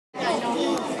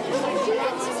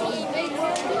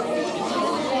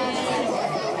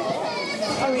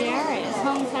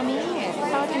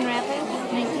Pelican Rapids,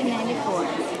 1994.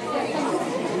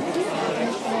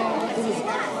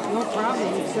 No problem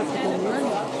except for the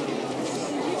learning.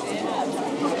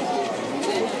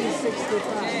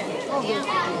 65. Oh, the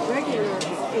regular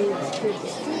age kids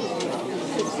too.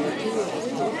 62 or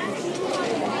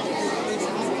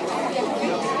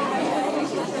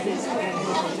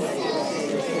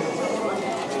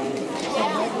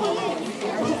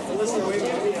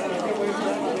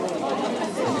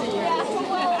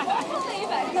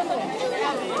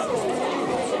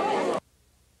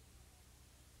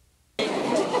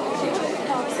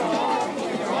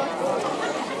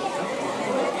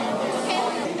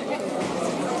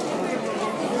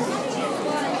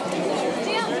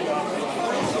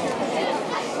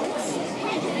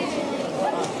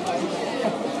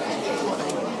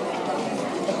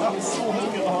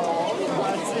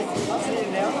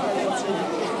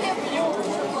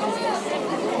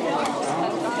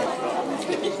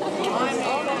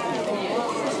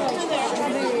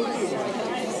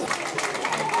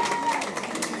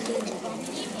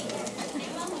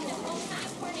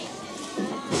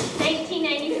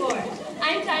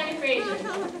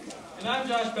And I'm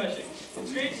Josh Pesching.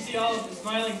 It's great to see all of the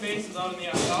smiling faces out in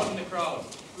the crowd.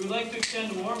 We would like to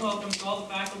extend a warm welcome to all the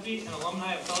faculty and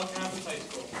alumni of Pelican Rapids High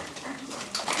School.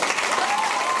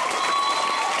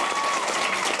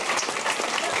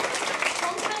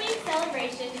 Homecoming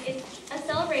celebration is a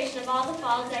celebration of all the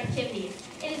fall's activities.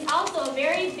 It is also a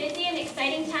very busy and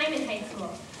exciting time in high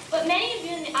school. But many of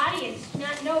you in the audience do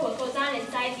not know what goes on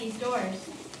inside these doors.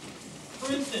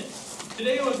 For instance,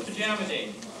 today was pajama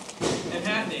day and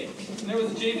hat day, and there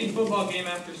was a JV football game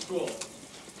after school.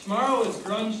 Tomorrow is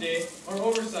grunge day, or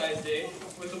oversized day,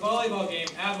 with a volleyball game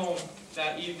at home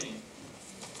that evening.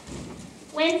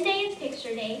 Wednesday is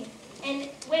picture day, and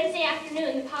Wednesday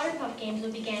afternoon the powder puff games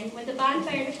will begin, with a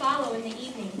bonfire to follow in the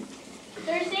evening.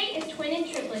 Thursday is twin and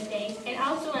triplet day, and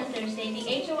also on Thursday the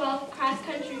HOL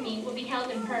cross-country meet will be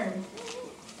held in Perm.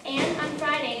 And on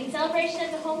Friday, in celebration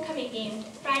of the homecoming game,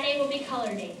 Friday will be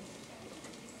color day.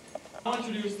 I'll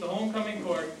introduce the homecoming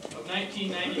court of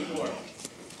 1994.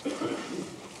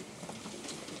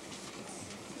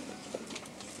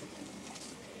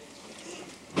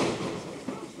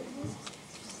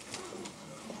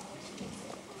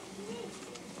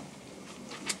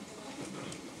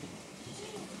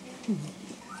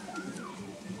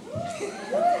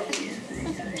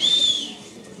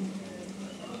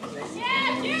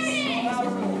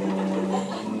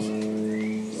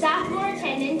 Sophomore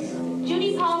attendance,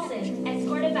 Judy Paulson,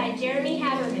 escorted by Jeremy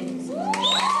Haberman.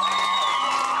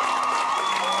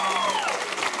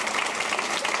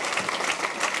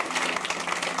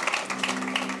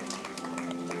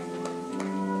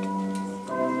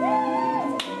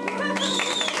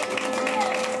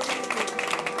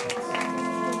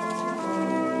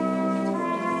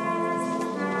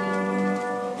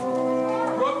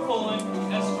 Brooke Pullen,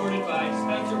 escorted by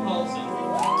Spencer Paulson.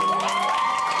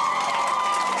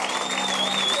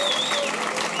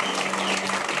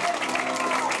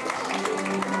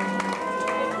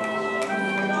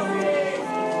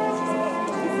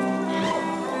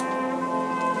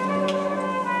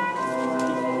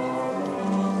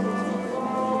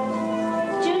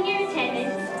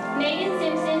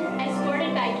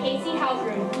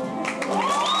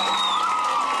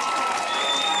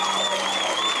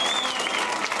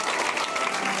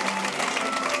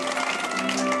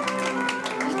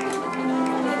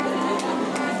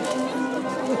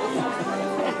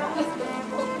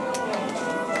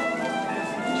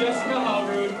 Jessica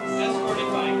Halrud, escorted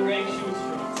by Greg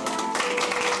Schustrom.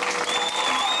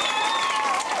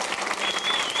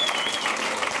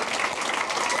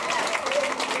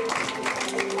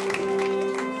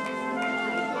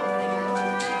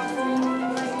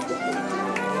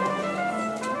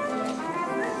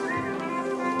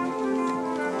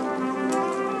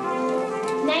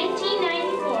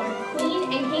 Queen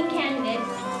and King candidates,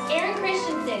 Aaron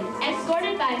Christensen,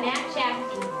 escorted by Matt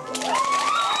Chapsky.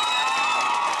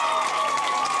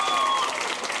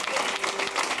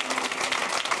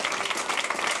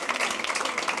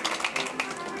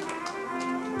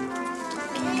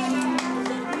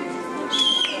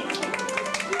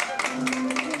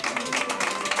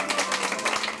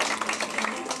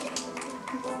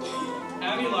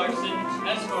 Abby Larson,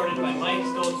 escorted by Mike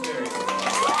Stoltzberry.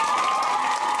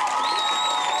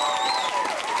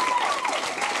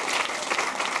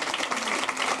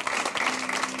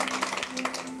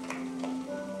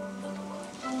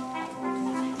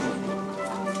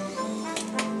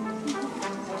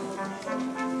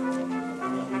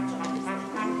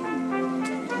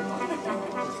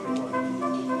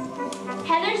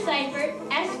 Heather Seifert,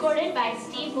 escorted by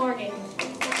Steve Morgan.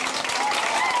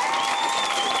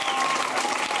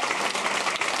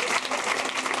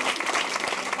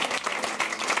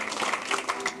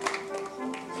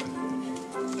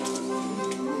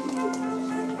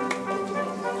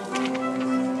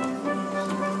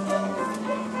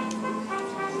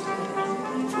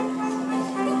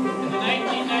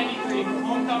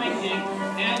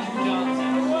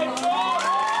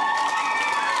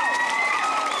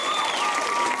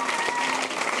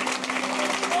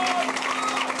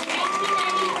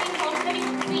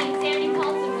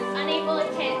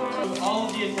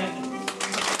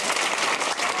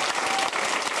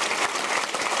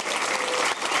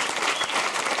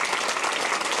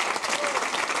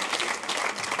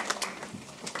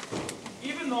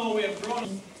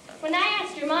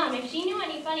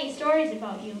 stories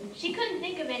about you. She couldn't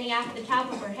think of any off the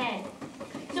top of her head.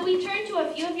 So we turned to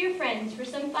a few of your friends for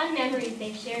some fun memories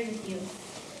they've shared with you.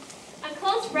 A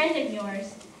close friend of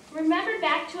yours remembered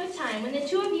back to a time when the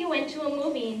two of you went to a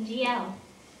movie in DL.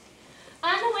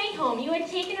 On the way home, you had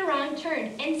taken a wrong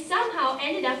turn and somehow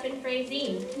ended up in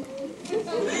Frazee.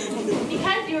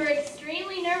 Because you were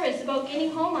extremely nervous about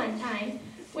getting home on time,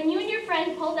 when you and your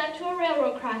friend pulled up to a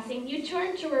railroad crossing, you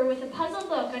turned to her with a puzzled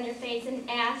look on your face and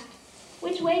asked,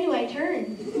 "Which way do I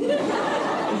turn?"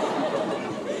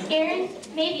 Aaron,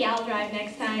 maybe I'll drive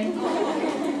next time.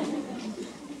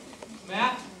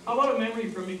 Matt, how about a memory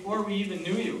from before we even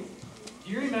knew you?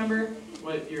 Do you remember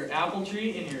what your apple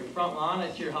tree in your front lawn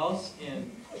at your house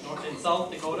in South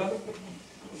Dakota?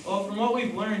 Well, from what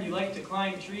we've learned, you liked to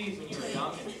climb trees when you were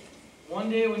young. One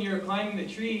day when you were climbing the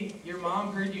tree, your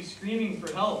mom heard you screaming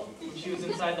for help when she was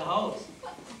inside the house.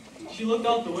 She looked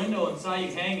out the window and saw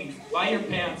you hanging by your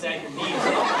pants at your knees,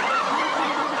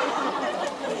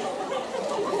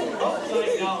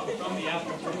 upside down from the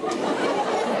apple tree.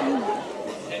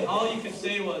 And all you could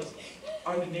say was,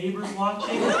 "Are the neighbors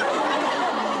watching?"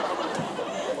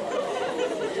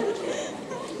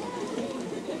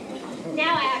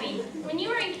 Now, Abby, when you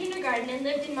were in kindergarten and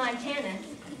lived in Montana,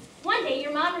 one day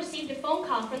your mom received a phone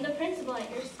call from the principal at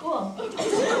your school.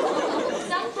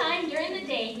 Sometime during the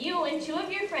day, you and two of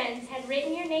your friends had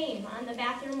written your name on the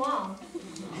bathroom wall.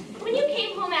 When you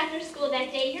came home after school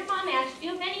that day, your mom asked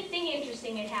you if anything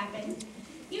interesting had happened.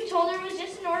 You told her it was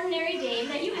just an ordinary day and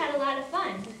that you had a lot of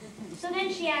fun. So then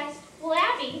she asked, "Well,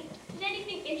 Abby, did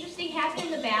anything interesting happen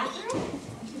in the bathroom?"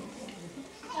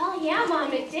 "Well, yeah,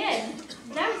 Mom, it did.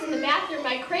 When I was in the bathroom,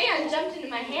 my crayon jumped into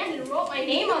my hand and wrote my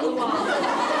name on the wall."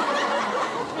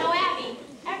 Now, Abby,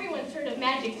 everyone's heard of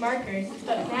magic markers,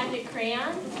 but magic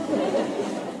crayons?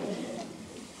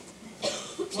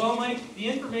 Well, Mike, the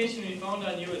information we found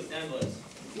on you is endless.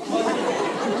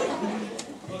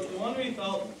 But the one we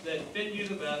felt that fit you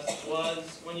the best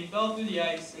was when you fell through the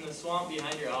ice in the swamp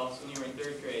behind your house when you were in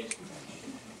 3rd grade.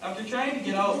 After trying to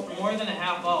get out for more than a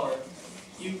half hour,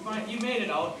 you made it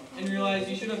out and realized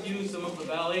you should have used some of the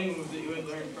ballet moves that you had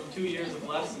learned from 2 years of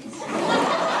lessons.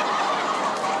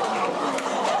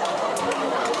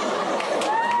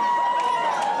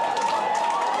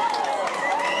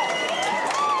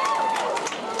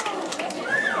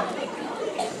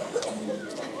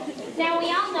 Now,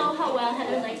 we all know how well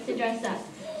Heather likes to dress up,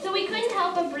 so we couldn't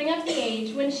help but bring up the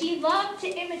age when she loved to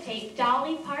imitate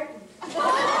Dolly Parton.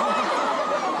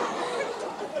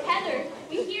 Heather,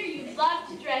 we hear you love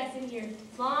to dress in your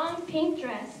long pink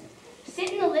dress,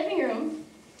 sit in the living room.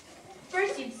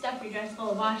 First, you'd stuff your dress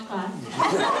full of washcloths,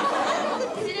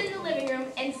 sit in the living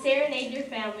room, and serenade your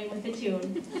family with a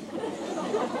tune.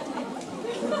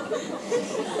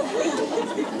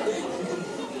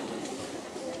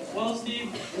 Well, Steve,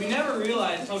 we never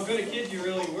realized how good a kid you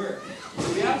really were.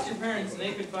 We asked your parents and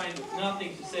they could find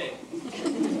nothing to say.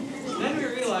 Then we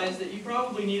realized that you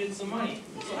probably needed some money.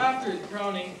 So after the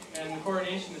crowning and the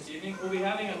coronation this evening, we'll be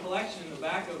having a collection in the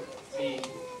back of the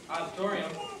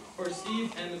auditorium for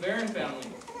Steve and the Barron family,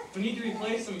 who need to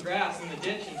replace some grass in the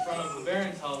ditch in front of the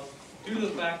Barron's house due to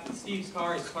the fact that Steve's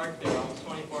car is parked there almost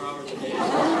 24 hours a day.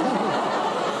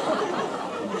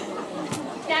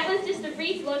 That was just a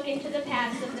brief look into the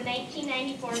past of the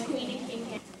 1994 Queen and King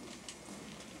campaign.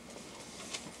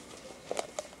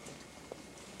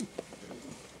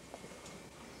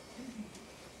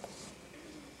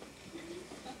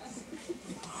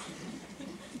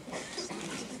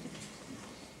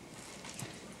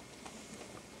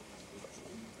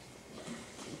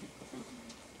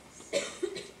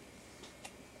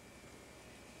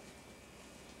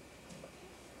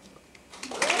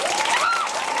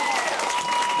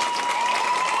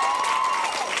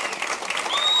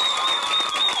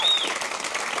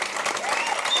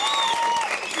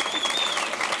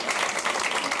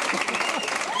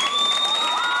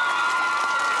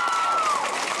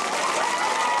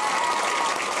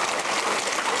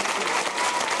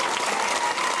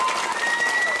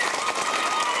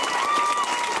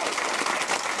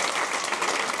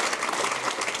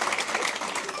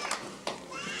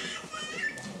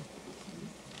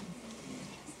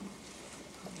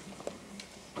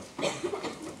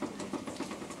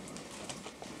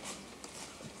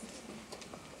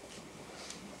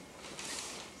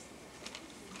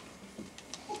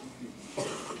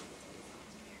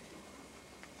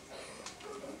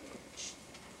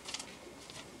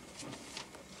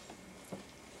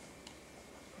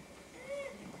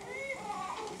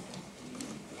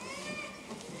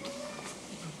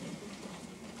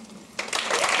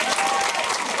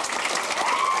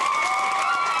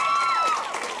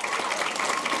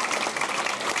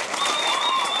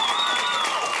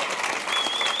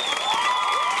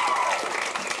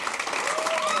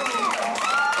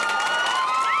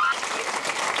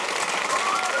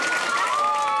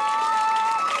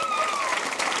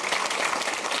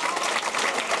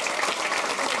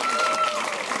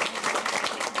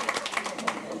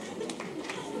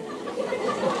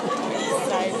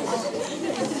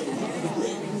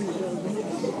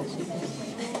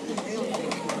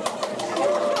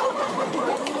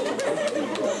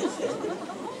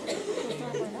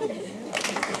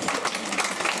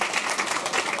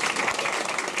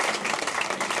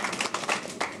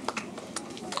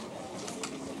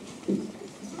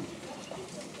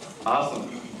 Awesome.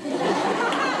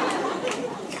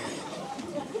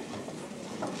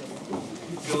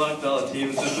 Good luck to all the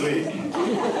teams this week.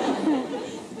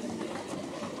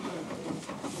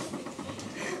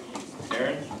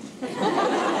 Aaron?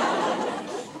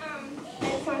 I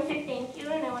just want to say thank you,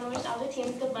 and I want to wish all the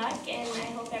teams good luck, and I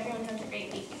hope everyone has a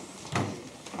great week.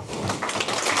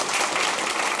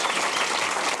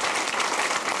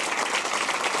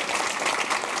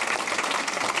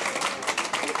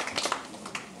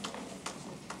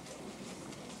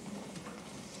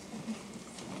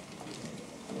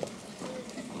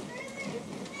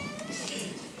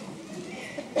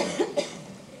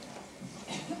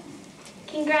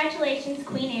 Congratulations,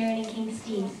 Queen Erin and King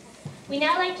Steve. We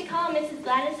now like to call Mrs.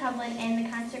 Gladys Hovland and the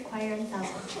concert choir ensemble.